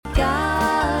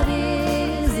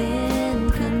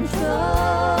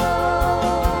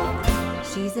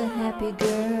happy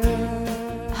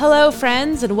girl. Hello,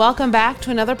 friends, and welcome back to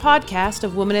another podcast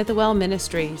of Woman at the Well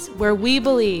Ministries, where we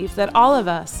believe that all of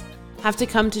us have to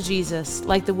come to Jesus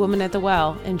like the woman at the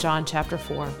well in John chapter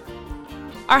 4.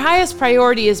 Our highest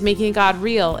priority is making God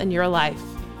real in your life.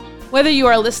 Whether you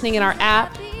are listening in our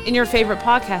app, in your favorite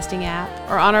podcasting app,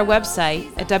 or on our website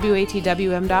at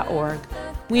watwm.org,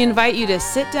 we invite you to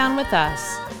sit down with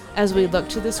us as we look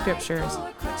to the scriptures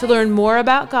to learn more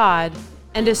about God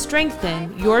and to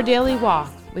strengthen your daily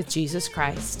walk with Jesus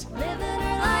Christ. Living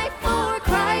her life for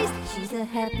Christ. She's a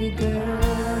happy girl.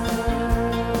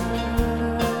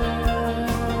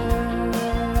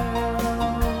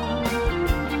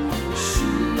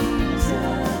 She's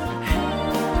a happy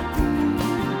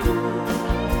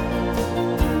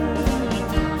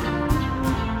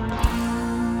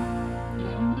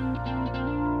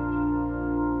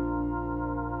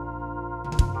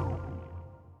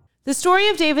The story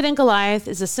of David and Goliath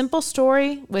is a simple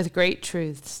story with great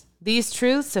truths. These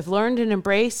truths, if learned and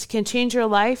embraced, can change your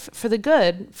life for the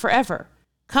good forever.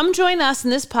 Come join us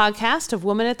in this podcast of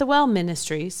Woman at the Well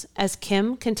Ministries as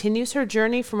Kim continues her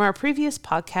journey from our previous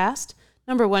podcast,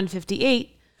 number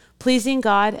 158, Pleasing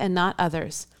God and Not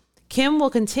Others. Kim will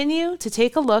continue to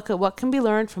take a look at what can be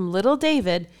learned from little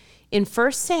David in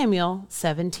 1 Samuel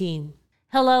 17.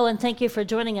 Hello, and thank you for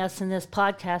joining us in this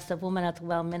podcast of Woman at the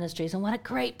Well Ministries. And what a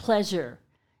great pleasure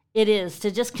it is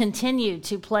to just continue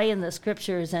to play in the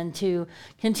scriptures and to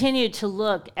continue to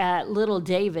look at little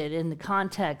David in the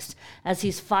context as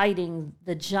he's fighting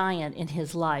the giant in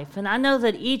his life. And I know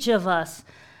that each of us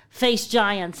face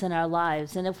giants in our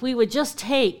lives. And if we would just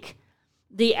take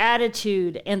the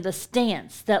attitude and the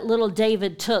stance that little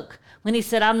David took when he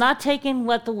said, I'm not taking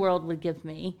what the world would give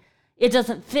me. It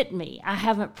doesn't fit me. I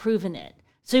haven't proven it.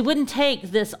 So he wouldn't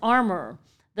take this armor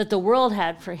that the world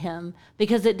had for him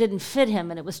because it didn't fit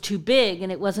him and it was too big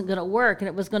and it wasn't going to work and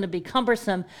it was going to be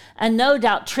cumbersome and no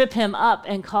doubt trip him up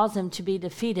and cause him to be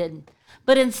defeated.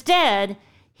 But instead,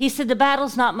 he said, the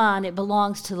battle's not mine, it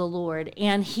belongs to the Lord.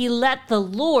 And he let the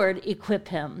Lord equip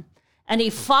him and he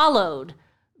followed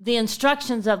the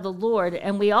instructions of the Lord.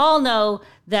 And we all know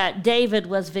that David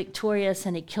was victorious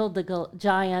and he killed the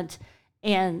giant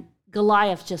and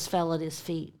Goliath just fell at his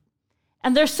feet.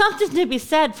 And there's something to be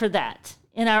said for that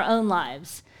in our own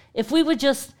lives. If we would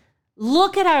just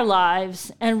look at our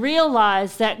lives and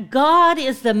realize that God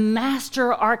is the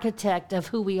master architect of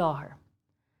who we are.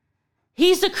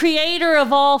 He's the creator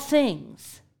of all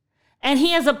things. And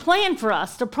he has a plan for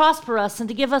us to prosper us and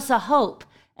to give us a hope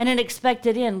and an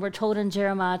expected end, we're told in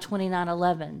Jeremiah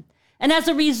 29:11. And as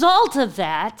a result of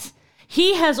that,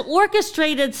 he has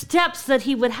orchestrated steps that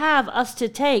he would have us to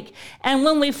take. And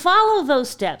when we follow those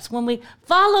steps, when we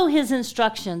follow his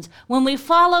instructions, when we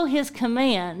follow his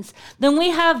commands, then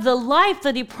we have the life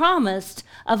that he promised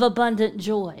of abundant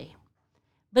joy.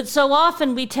 But so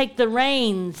often we take the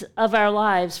reins of our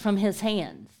lives from his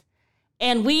hands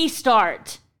and we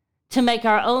start to make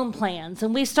our own plans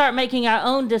and we start making our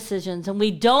own decisions and we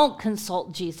don't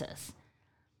consult Jesus.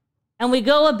 And we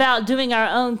go about doing our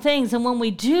own things. And when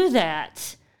we do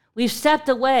that, we've stepped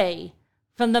away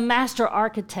from the master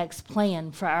architect's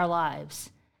plan for our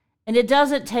lives. And it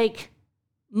doesn't take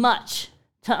much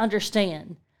to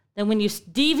understand that when you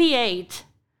deviate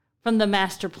from the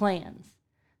master plans,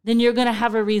 then you're going to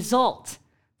have a result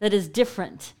that is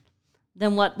different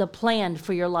than what the plan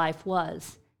for your life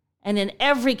was. And in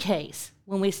every case,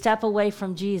 when we step away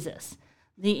from Jesus,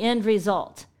 the end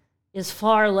result is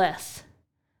far less,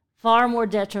 far more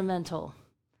detrimental,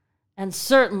 and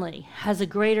certainly has a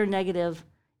greater negative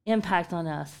impact on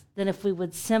us than if we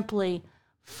would simply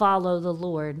follow the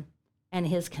Lord and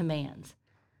his commands.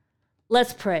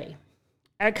 Let's pray.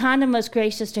 Our kind and most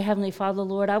gracious to Heavenly Father,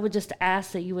 Lord, I would just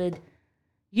ask that you would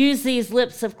use these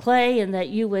lips of clay and that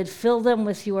you would fill them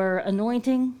with your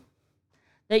anointing,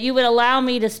 that you would allow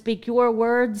me to speak your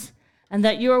words, and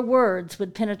that your words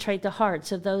would penetrate the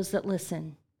hearts of those that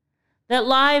listen. That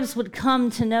lives would come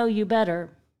to know you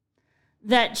better,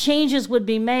 that changes would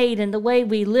be made in the way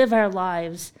we live our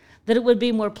lives, that it would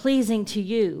be more pleasing to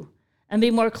you and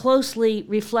be more closely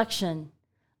reflection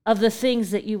of the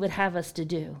things that you would have us to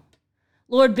do.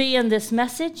 Lord, be in this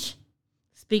message.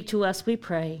 Speak to us, we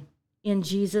pray. In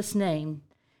Jesus' name,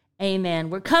 amen.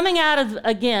 We're coming out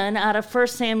of 1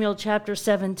 Samuel chapter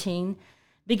 17,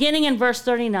 beginning in verse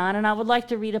 39, and I would like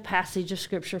to read a passage of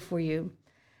scripture for you.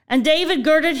 And David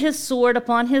girded his sword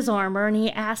upon his armor, and he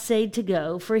assayed to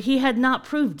go, for he had not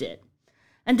proved it.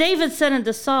 And David said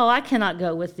unto Saul, I cannot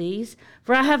go with these,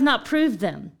 for I have not proved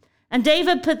them. And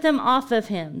David put them off of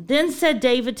him. Then said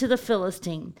David to the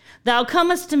Philistine, Thou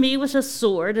comest to me with a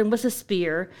sword, and with a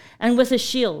spear, and with a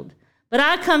shield. But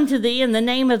I come to thee in the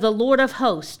name of the Lord of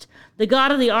hosts, the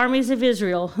God of the armies of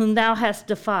Israel, whom thou hast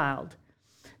defiled.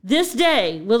 This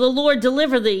day will the Lord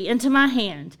deliver thee into my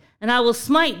hand, and I will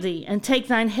smite thee and take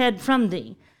thine head from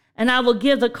thee. And I will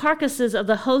give the carcasses of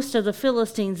the host of the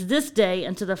Philistines this day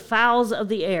unto the fowls of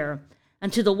the air,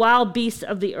 and to the wild beasts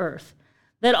of the earth,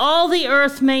 that all the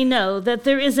earth may know that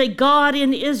there is a God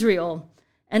in Israel.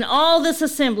 And all this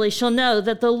assembly shall know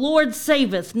that the Lord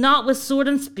saveth not with sword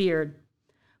and spear,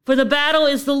 for the battle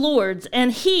is the Lord's,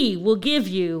 and he will give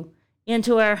you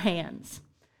into our hands.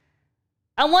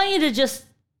 I want you to just,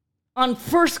 on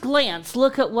first glance,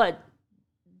 look at what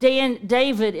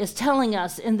David is telling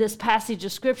us in this passage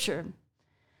of Scripture.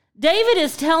 David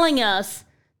is telling us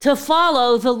to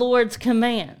follow the Lord's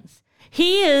commands.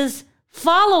 He is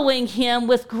following him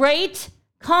with great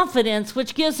confidence,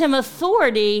 which gives him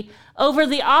authority over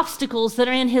the obstacles that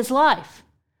are in his life.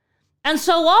 And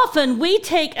so often we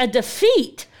take a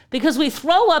defeat because we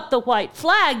throw up the white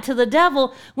flag to the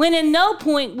devil when in no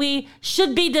point we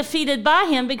should be defeated by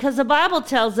him, because the Bible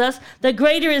tells us that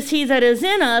greater is he that is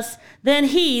in us than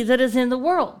he that is in the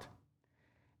world.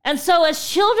 And so as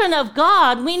children of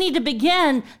God, we need to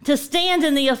begin to stand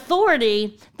in the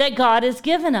authority that God has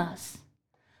given us.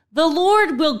 The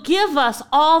Lord will give us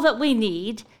all that we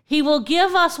need. He will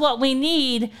give us what we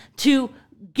need to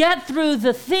get through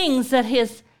the things that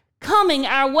is coming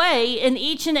our way in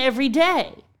each and every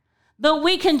day. But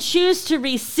we can choose to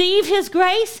receive his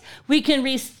grace. We can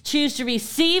choose to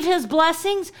receive his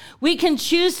blessings. We can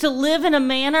choose to live in a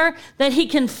manner that he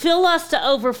can fill us to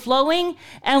overflowing,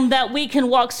 and that we can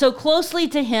walk so closely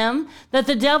to him that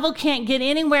the devil can't get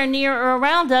anywhere near or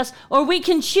around us, or we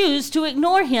can choose to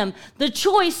ignore him. The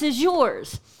choice is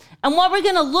yours. And what we're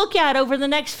going to look at over the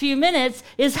next few minutes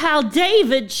is how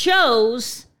David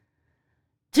chose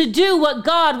to do what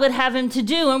God would have him to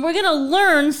do. And we're going to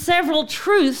learn several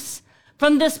truths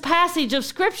from this passage of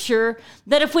Scripture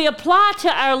that if we apply to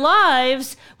our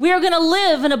lives, we are going to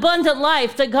live an abundant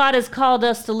life that God has called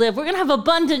us to live. We're going to have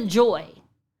abundant joy.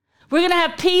 We're going to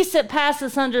have peace that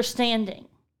passes understanding.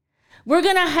 We're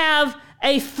going to have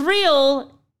a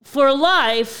thrill for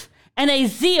life and a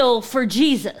zeal for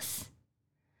Jesus.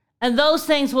 And those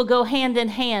things will go hand in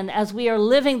hand as we are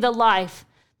living the life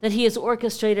that he has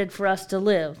orchestrated for us to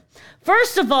live.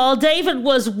 First of all, David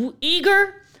was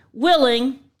eager,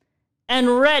 willing,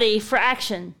 and ready for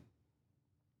action.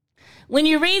 When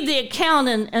you read the account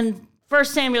in 1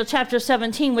 Samuel chapter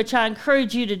 17, which I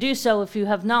encourage you to do so if you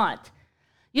have not,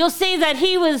 you'll see that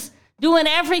he was doing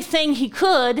everything he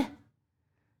could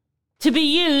to be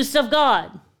used of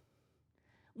God.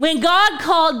 When God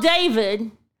called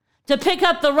David to pick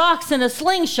up the rocks in a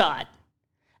slingshot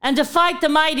and to fight the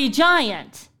mighty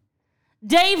giant,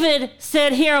 David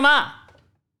said, "Here am I."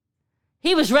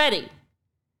 He was ready.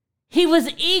 He was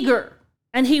eager,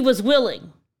 and he was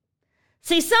willing.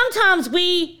 See, sometimes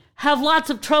we have lots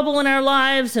of trouble in our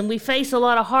lives, and we face a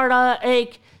lot of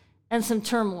heartache and some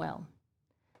turmoil.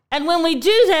 And when we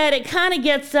do that, it kind of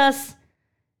gets us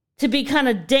to be kind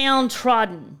of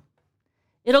downtrodden.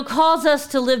 It'll cause us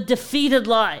to live defeated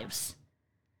lives.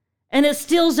 And it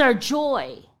steals our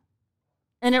joy,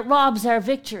 and it robs our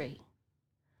victory.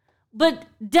 But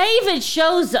David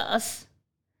shows us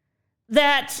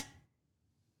that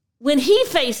when he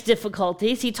faced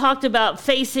difficulties, he talked about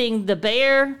facing the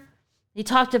bear. He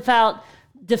talked about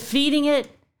defeating it.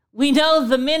 We know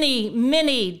the many,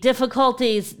 many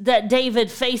difficulties that David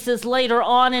faces later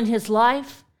on in his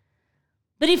life.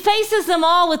 But he faces them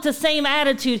all with the same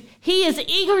attitude. He is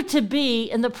eager to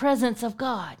be in the presence of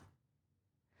God.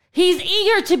 He's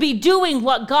eager to be doing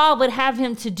what God would have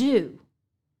him to do.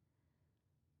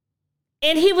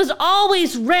 And he was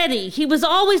always ready. He was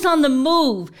always on the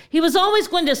move. He was always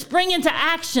going to spring into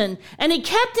action. And he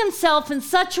kept himself in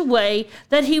such a way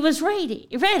that he was ready.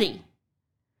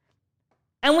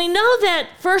 And we know that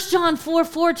 1 John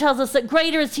 4:4 tells us that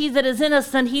greater is he that is in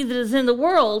us than he that is in the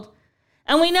world.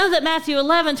 And we know that Matthew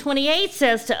 11:28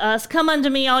 says to us, "Come unto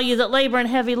me, all you that labor and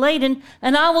heavy laden,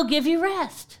 and I will give you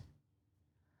rest."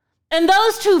 And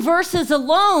those two verses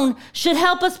alone should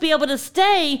help us be able to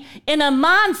stay in a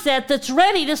mindset that's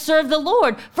ready to serve the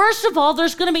Lord. First of all,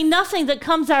 there's going to be nothing that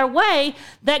comes our way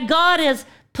that God has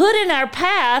put in our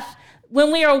path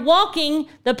when we are walking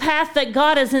the path that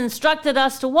God has instructed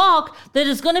us to walk that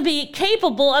is going to be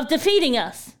capable of defeating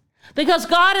us. Because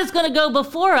God is going to go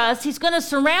before us. He's going to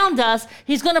surround us.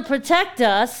 He's going to protect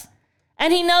us.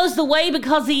 And he knows the way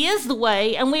because he is the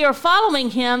way, and we are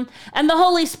following him, and the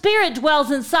Holy Spirit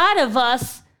dwells inside of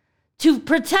us to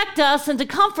protect us and to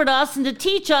comfort us and to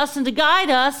teach us and to guide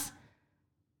us.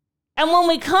 And when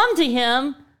we come to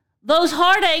him, those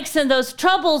heartaches and those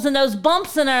troubles and those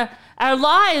bumps in our our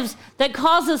lives that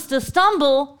cause us to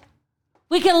stumble,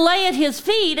 we can lay at his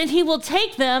feet and he will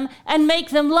take them and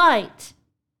make them light.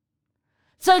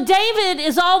 So David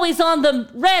is always on the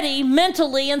ready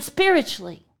mentally and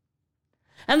spiritually.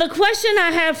 And the question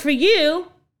I have for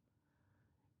you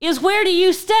is, where do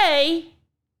you stay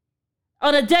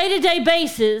on a day-to-day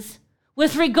basis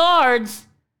with regards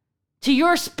to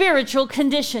your spiritual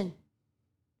condition?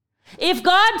 If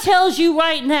God tells you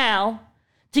right now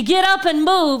to get up and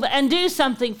move and do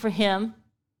something for him,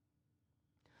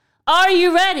 are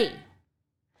you ready?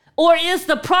 Or is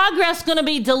the progress going to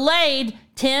be delayed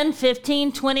 10,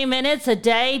 15, 20 minutes, a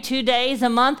day, 2 days, a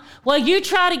month, while you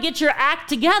try to get your act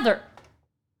together?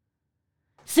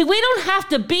 See, we don't have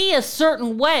to be a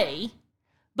certain way,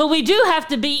 but we do have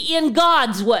to be in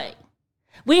God's way.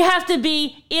 We have to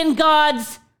be in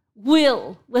God's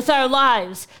will with our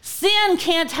lives. Sin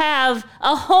can't have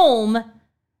a home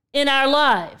in our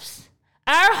lives.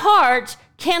 Our heart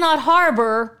cannot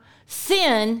harbor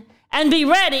sin and be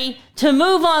ready to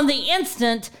move on the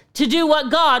instant to do what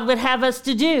God would have us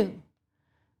to do.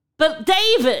 But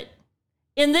David,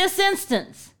 in this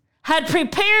instance, had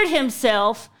prepared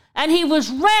himself and he was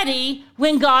ready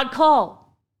when God called.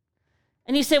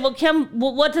 And you say, well, Kim,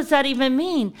 what does that even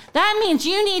mean? That means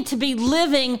you need to be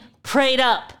living prayed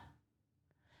up.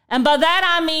 And by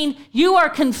that I mean you are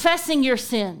confessing your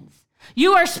sins.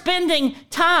 You are spending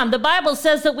time. The Bible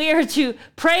says that we are to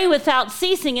pray without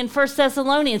ceasing in 1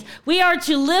 Thessalonians. We are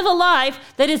to live a life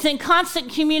that is in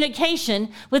constant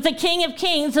communication with the King of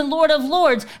Kings and Lord of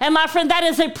Lords. And my friend, that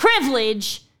is a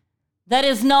privilege. That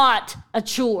is not a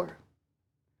chore.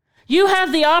 You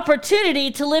have the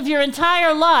opportunity to live your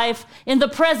entire life in the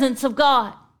presence of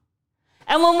God.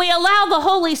 And when we allow the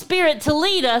Holy Spirit to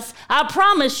lead us, I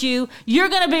promise you, you're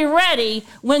going to be ready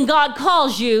when God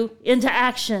calls you into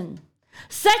action.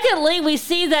 Secondly, we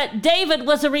see that David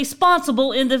was a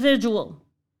responsible individual.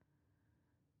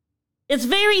 It's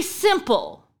very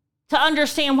simple to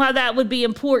understand why that would be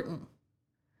important.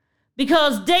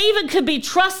 Because David could be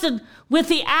trusted with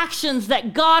the actions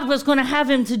that God was going to have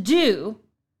him to do,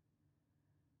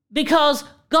 because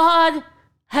God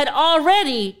had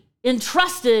already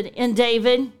entrusted in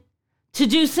David to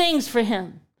do things for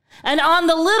him. And on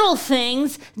the little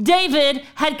things, David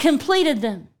had completed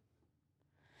them.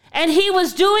 And he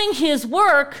was doing his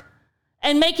work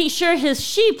and making sure his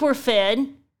sheep were fed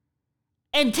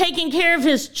and taking care of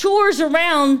his chores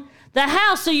around the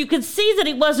house, so you could see that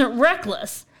he wasn't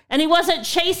reckless and he wasn't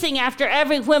chasing after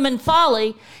every whim and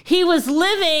folly. He was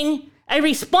living a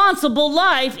responsible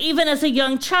life even as a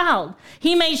young child.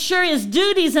 He made sure his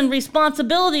duties and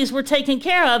responsibilities were taken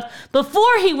care of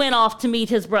before he went off to meet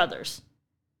his brothers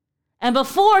and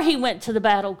before he went to the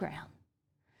battleground.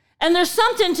 And there's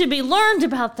something to be learned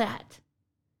about that.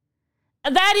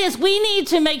 That is, we need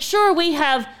to make sure we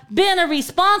have been a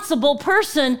responsible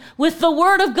person with the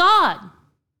Word of God,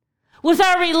 with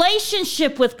our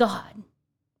relationship with God.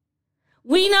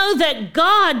 We know that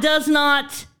God does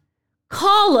not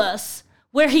call us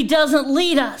where he doesn't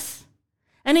lead us.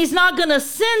 And he's not going to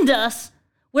send us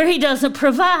where he doesn't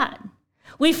provide.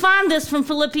 We find this from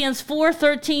Philippians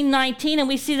 4:13-19, and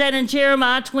we see that in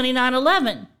Jeremiah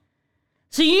 29:11.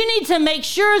 So you need to make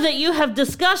sure that you have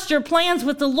discussed your plans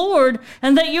with the Lord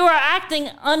and that you are acting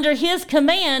under his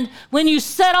command when you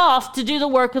set off to do the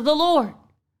work of the Lord.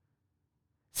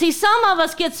 See, some of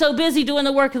us get so busy doing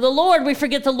the work of the Lord, we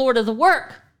forget the Lord of the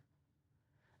work.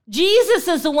 Jesus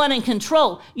is the one in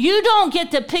control. You don't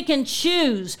get to pick and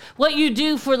choose what you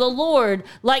do for the Lord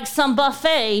like some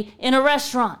buffet in a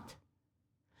restaurant.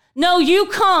 No, you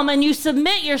come and you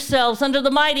submit yourselves under the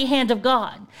mighty hand of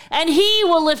God, and he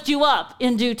will lift you up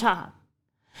in due time.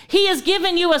 He has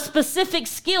given you a specific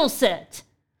skill set,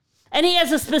 and he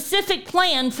has a specific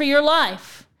plan for your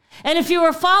life. And if you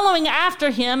are following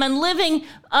after him and living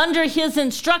under his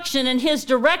instruction and his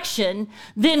direction,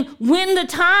 then when the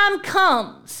time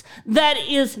comes that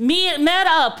is met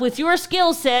up with your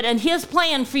skill set and his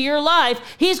plan for your life,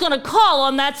 he's going to call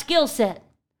on that skill set.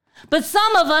 But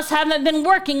some of us haven't been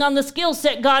working on the skill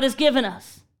set God has given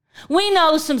us. We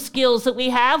know some skills that we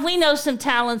have. We know some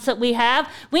talents that we have.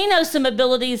 We know some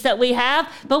abilities that we have,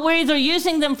 but we're either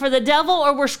using them for the devil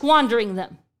or we're squandering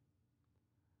them.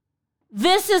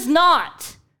 This is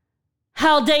not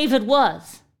how David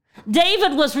was.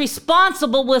 David was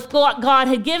responsible with what God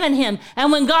had given him.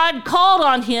 And when God called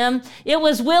on him, it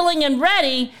was willing and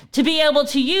ready to be able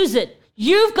to use it.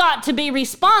 You've got to be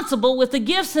responsible with the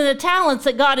gifts and the talents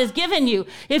that God has given you.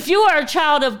 If you are a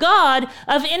child of God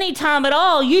of any time at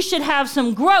all, you should have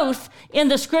some growth in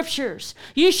the scriptures.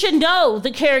 You should know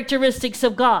the characteristics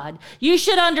of God. You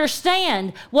should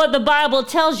understand what the Bible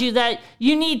tells you that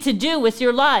you need to do with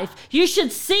your life. You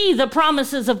should see the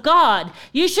promises of God.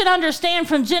 You should understand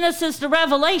from Genesis to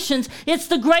Revelations, it's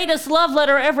the greatest love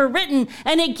letter ever written,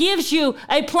 and it gives you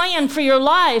a plan for your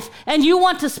life, and you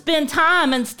want to spend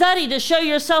time and study to show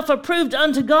yourself approved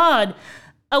unto God,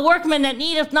 a workman that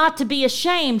needeth not to be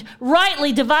ashamed,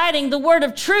 rightly dividing the word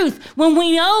of truth. When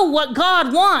we know what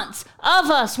God wants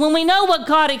of us, when we know what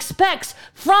God expects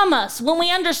from us, when we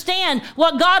understand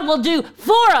what God will do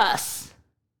for us,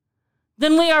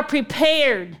 then we are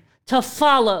prepared to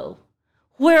follow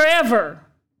wherever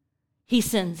he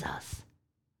sends us.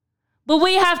 But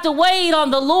we have to wait on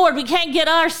the Lord. We can't get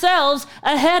ourselves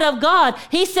ahead of God.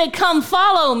 He said, come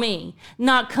follow me,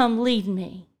 not come lead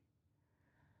me.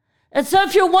 And so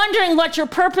if you're wondering what your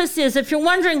purpose is, if you're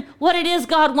wondering what it is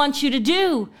God wants you to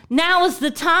do, now is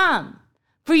the time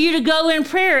for you to go in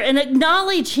prayer and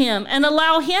acknowledge him and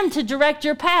allow him to direct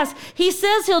your path. He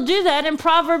says he'll do that in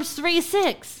Proverbs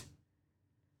 3:6.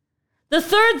 The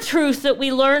third truth that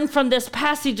we learn from this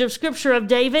passage of scripture of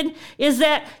David is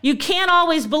that you can't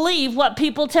always believe what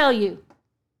people tell you.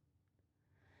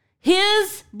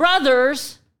 His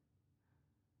brothers,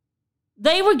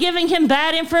 they were giving him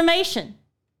bad information.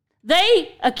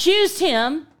 They accused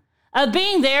him of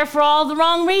being there for all the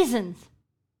wrong reasons.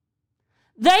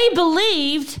 They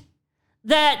believed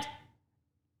that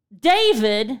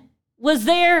David was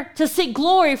there to seek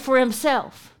glory for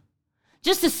himself,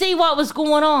 just to see what was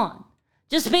going on,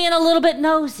 just being a little bit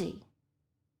nosy.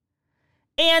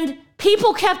 And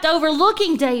people kept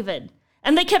overlooking David,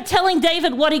 and they kept telling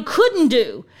David what he couldn't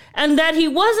do and that he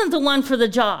wasn't the one for the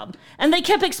job. And they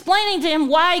kept explaining to him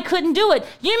why he couldn't do it.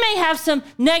 You may have some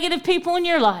negative people in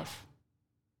your life.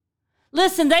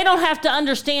 Listen, they don't have to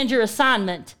understand your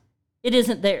assignment. It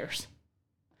isn't theirs.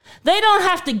 They don't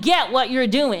have to get what you're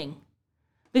doing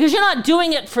because you're not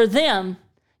doing it for them.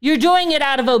 You're doing it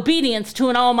out of obedience to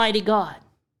an almighty God.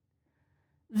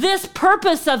 This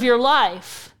purpose of your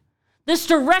life, this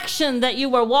direction that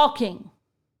you are walking,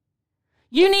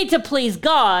 you need to please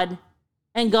God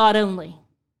and God only.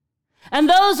 And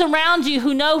those around you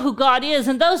who know who God is,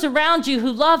 and those around you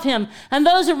who love him, and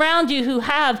those around you who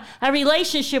have a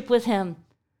relationship with him,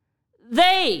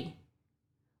 they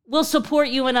will support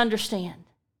you and understand.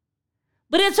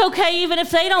 But it's okay even if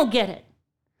they don't get it.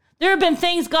 There have been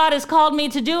things God has called me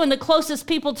to do, and the closest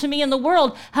people to me in the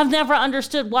world have never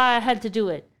understood why I had to do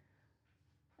it.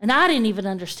 And I didn't even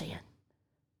understand.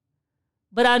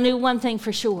 But I knew one thing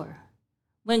for sure.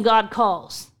 When God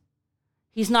calls,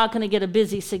 he's not going to get a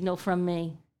busy signal from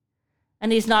me,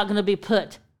 and he's not going to be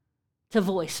put to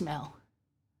voicemail.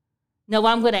 No,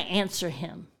 I'm going to answer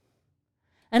him,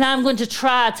 and I'm going to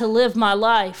try to live my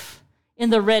life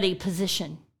in the ready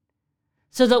position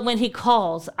so that when he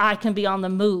calls, I can be on the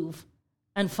move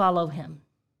and follow him.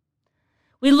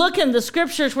 We look in the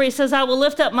scriptures where he says, I will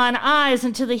lift up mine eyes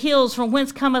into the hills from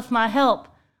whence cometh my help,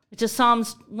 which is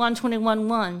Psalms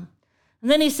 121:1. And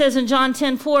then he says in John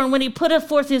 10:4, and when he putteth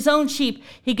forth his own sheep,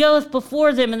 he goeth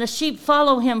before them, and the sheep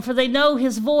follow him, for they know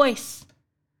his voice.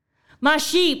 My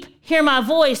sheep hear my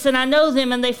voice, and I know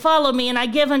them, and they follow me, and I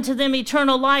give unto them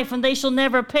eternal life, and they shall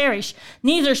never perish,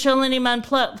 neither shall any man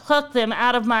pluck them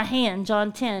out of my hand.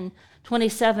 John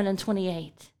 10:27 and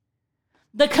 28.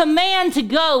 The command to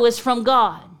go is from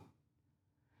God,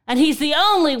 and he's the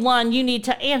only one you need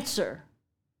to answer,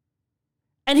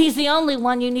 and he's the only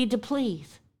one you need to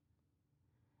please.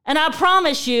 And I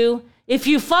promise you, if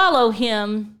you follow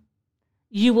him,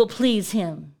 you will please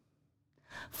him.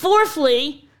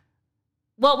 Fourthly,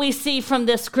 what we see from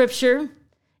this scripture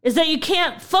is that you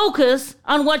can't focus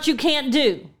on what you can't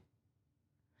do.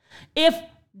 If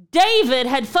David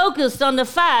had focused on the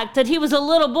fact that he was a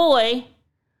little boy,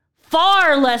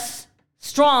 far less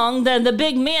strong than the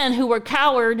big men who were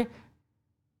coward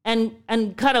and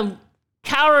kind of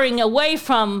cowering away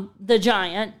from the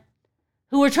giant,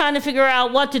 who were trying to figure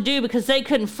out what to do because they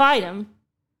couldn't fight him.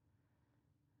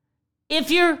 If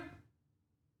you're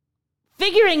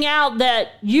figuring out that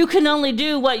you can only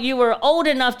do what you were old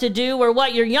enough to do or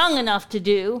what you're young enough to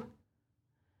do,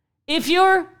 if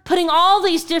you're putting all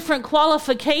these different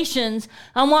qualifications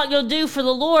on what you'll do for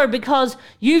the Lord because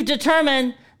you've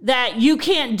determined that you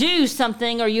can't do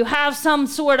something or you have some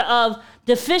sort of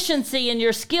deficiency in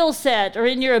your skill set or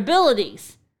in your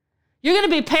abilities, you're going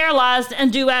to be paralyzed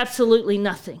and do absolutely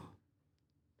nothing.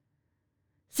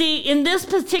 See, in this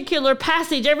particular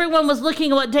passage, everyone was looking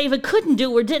at what David couldn't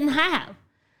do or didn't have.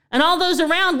 And all those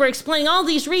around were explaining all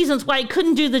these reasons why he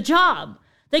couldn't do the job.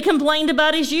 They complained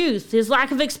about his youth, his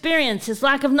lack of experience, his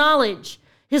lack of knowledge,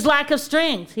 his lack of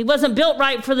strength. He wasn't built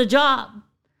right for the job.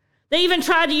 They even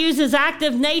tried to use his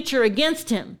active nature against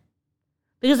him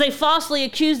because they falsely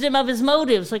accused him of his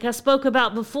motives, like I spoke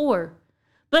about before.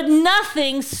 But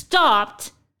nothing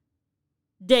stopped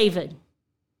David.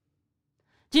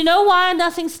 Do you know why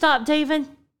nothing stopped David?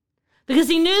 Because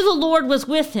he knew the Lord was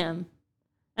with him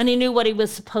and he knew what he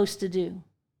was supposed to do.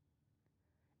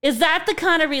 Is that the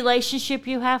kind of relationship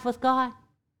you have with God?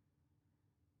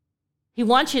 He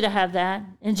wants you to have that.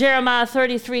 In Jeremiah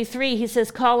 33:3, he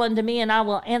says, "Call unto me, and I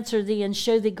will answer thee and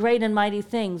show thee great and mighty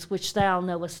things which thou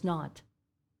knowest not."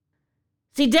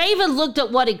 See, David looked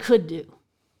at what he could do,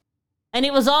 and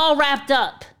it was all wrapped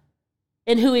up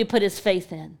in who he put his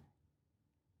faith in.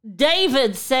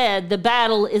 David said, "The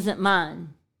battle isn't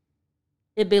mine.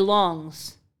 It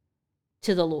belongs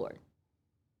to the Lord."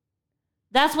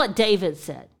 That's what David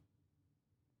said.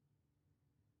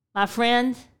 My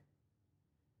friend,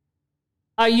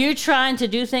 are you trying to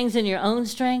do things in your own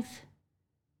strength?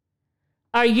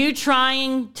 Are you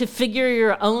trying to figure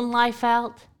your own life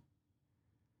out?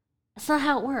 That's not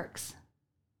how it works.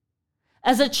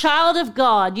 As a child of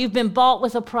God, you've been bought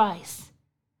with a price.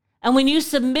 And when you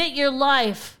submit your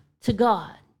life to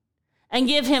God and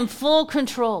give him full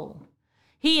control,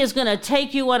 he is going to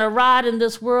take you on a ride in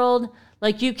this world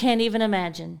like you can't even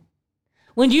imagine.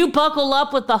 When you buckle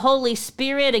up with the Holy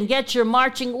Spirit and get your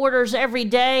marching orders every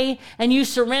day, and you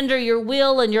surrender your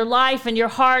will and your life and your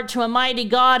heart to a mighty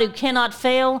God who cannot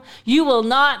fail, you will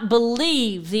not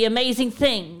believe the amazing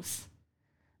things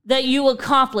that you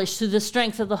accomplish through the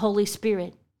strength of the Holy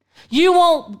Spirit. You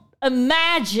won't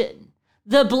imagine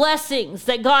the blessings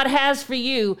that God has for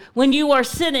you when you are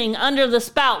sitting under the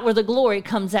spout where the glory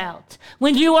comes out,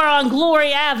 when you are on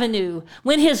Glory Avenue,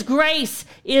 when his grace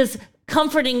is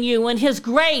comforting you, when his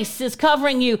grace is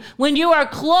covering you, when you are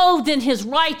clothed in his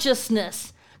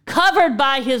righteousness, covered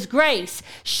by his grace,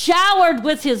 showered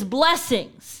with his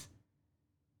blessings,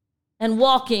 and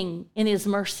walking in his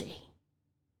mercy.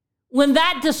 When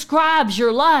that describes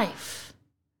your life,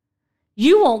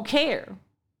 you won't care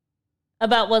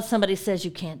about what somebody says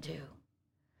you can't do,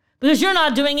 because you're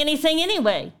not doing anything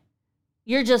anyway.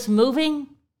 You're just moving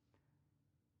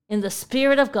in the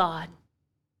Spirit of God,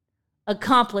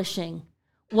 accomplishing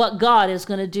what God is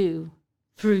going to do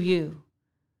through you.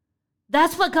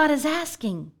 That's what God is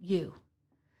asking you.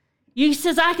 He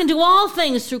says, "I can do all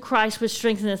things through Christ which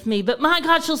strengtheneth me, but my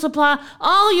God shall supply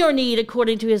all your need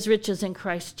according to his riches in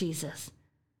Christ Jesus."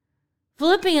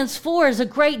 Philippians 4 is a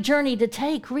great journey to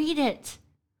take. Read it.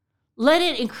 Let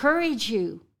it encourage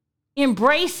you.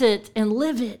 Embrace it and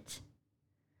live it.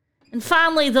 And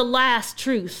finally, the last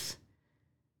truth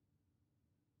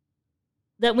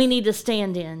that we need to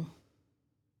stand in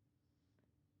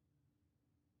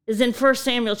is in 1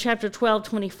 Samuel chapter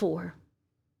 12:24.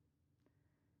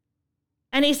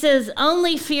 And he says,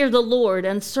 "Only fear the Lord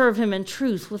and serve him in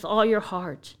truth with all your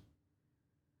heart.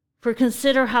 For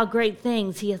consider how great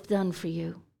things he hath done for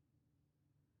you."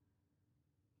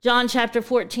 John chapter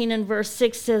 14 and verse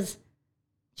 6 says,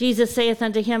 "Jesus saith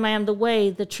unto him, I am the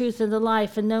way, the truth, and the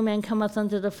life, and no man cometh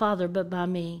unto the Father but by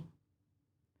me."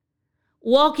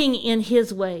 Walking in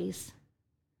his ways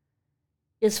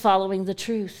is following the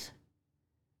truth.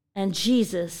 And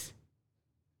Jesus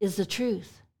is the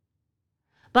truth.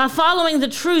 By following the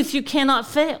truth, you cannot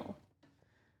fail.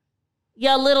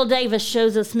 Yeah, little Davis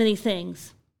shows us many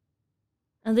things.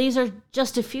 And these are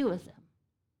just a few of them.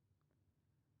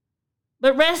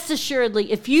 But rest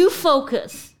assuredly, if you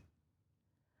focus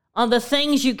on the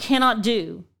things you cannot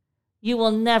do, you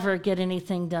will never get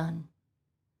anything done.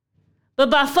 But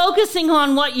by focusing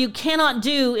on what you cannot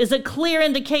do is a clear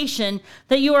indication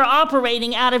that you are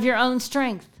operating out of your own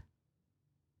strength.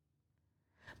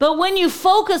 But when you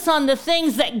focus on the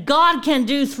things that God can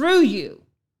do through you,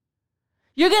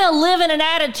 you're going to live in an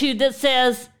attitude that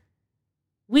says,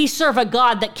 we serve a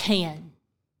God that can.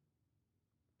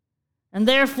 And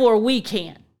therefore we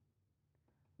can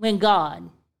when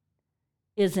God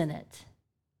is in it.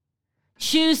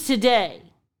 Choose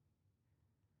today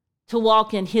to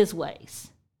walk in his ways.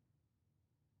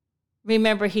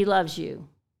 Remember, he loves you.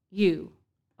 You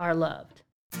are loved.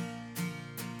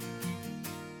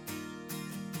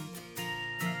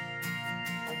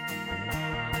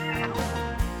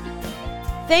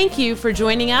 Thank you for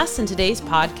joining us in today's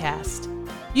podcast.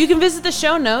 You can visit the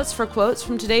show notes for quotes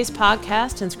from today's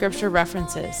podcast and scripture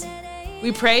references.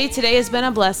 We pray today has been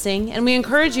a blessing, and we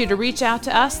encourage you to reach out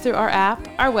to us through our app,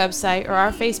 our website, or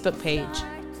our Facebook page.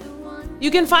 You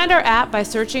can find our app by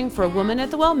searching for Woman at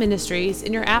the Well Ministries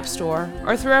in your app store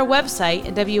or through our website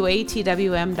at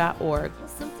watwm.org.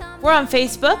 We're on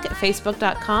Facebook at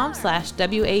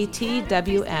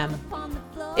facebook.com/WATWM.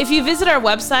 If you visit our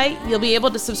website, you'll be able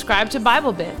to subscribe to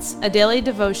Bible Bits, a daily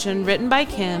devotion written by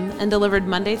Kim and delivered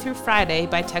Monday through Friday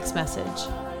by text message.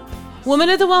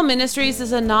 Woman at the Well Ministries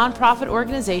is a nonprofit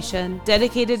organization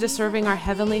dedicated to serving our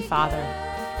Heavenly Father,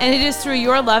 and it is through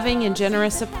your loving and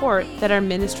generous support that our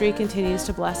ministry continues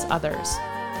to bless others.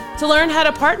 To learn how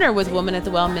to partner with Woman at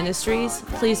the Well Ministries,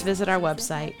 please visit our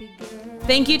website.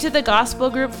 Thank you to the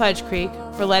gospel group Fudge Creek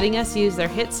for letting us use their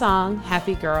hit song,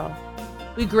 Happy Girl.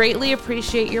 We greatly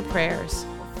appreciate your prayers.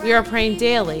 We are praying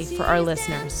daily for our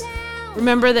listeners.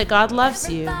 Remember that God loves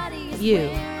you. You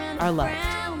are loved.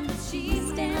 She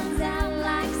stands out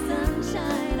like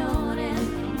sunshine on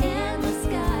an endless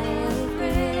sky of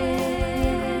gray.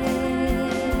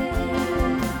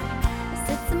 I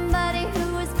said somebody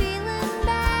who was feeling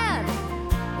bad,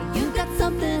 you got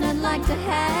something I'd like to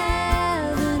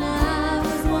have, and I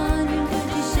was wondering, could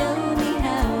you show me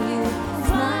how you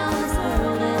smile this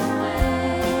world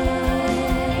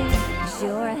away? 'Cause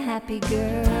you're a happy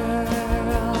girl.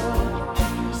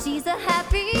 She's a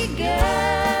happy girl.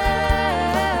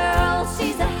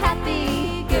 She's a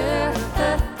happy girl.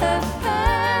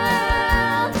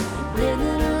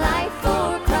 Living a life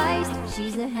for Christ.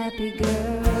 She's a happy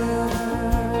girl.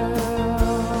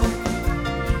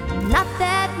 Not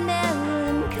that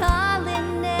melancholy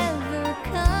never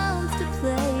comes to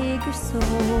plague her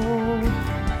soul.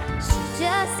 She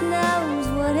just knows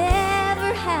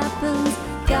whatever happens,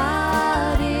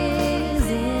 God is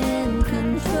in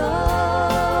control.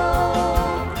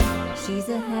 She's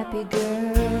a happy girl.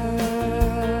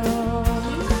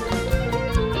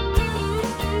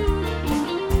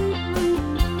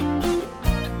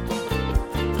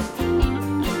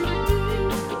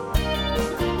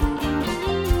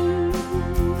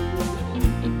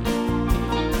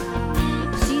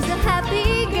 She's a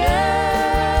happy girl.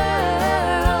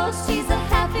 She's a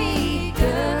happy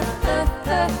girl.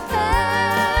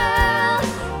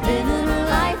 Living her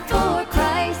life for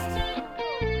Christ.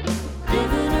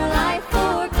 Living her life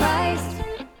for Christ.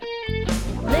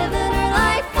 Living her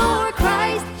life for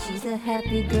Christ. She's a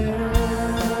happy girl.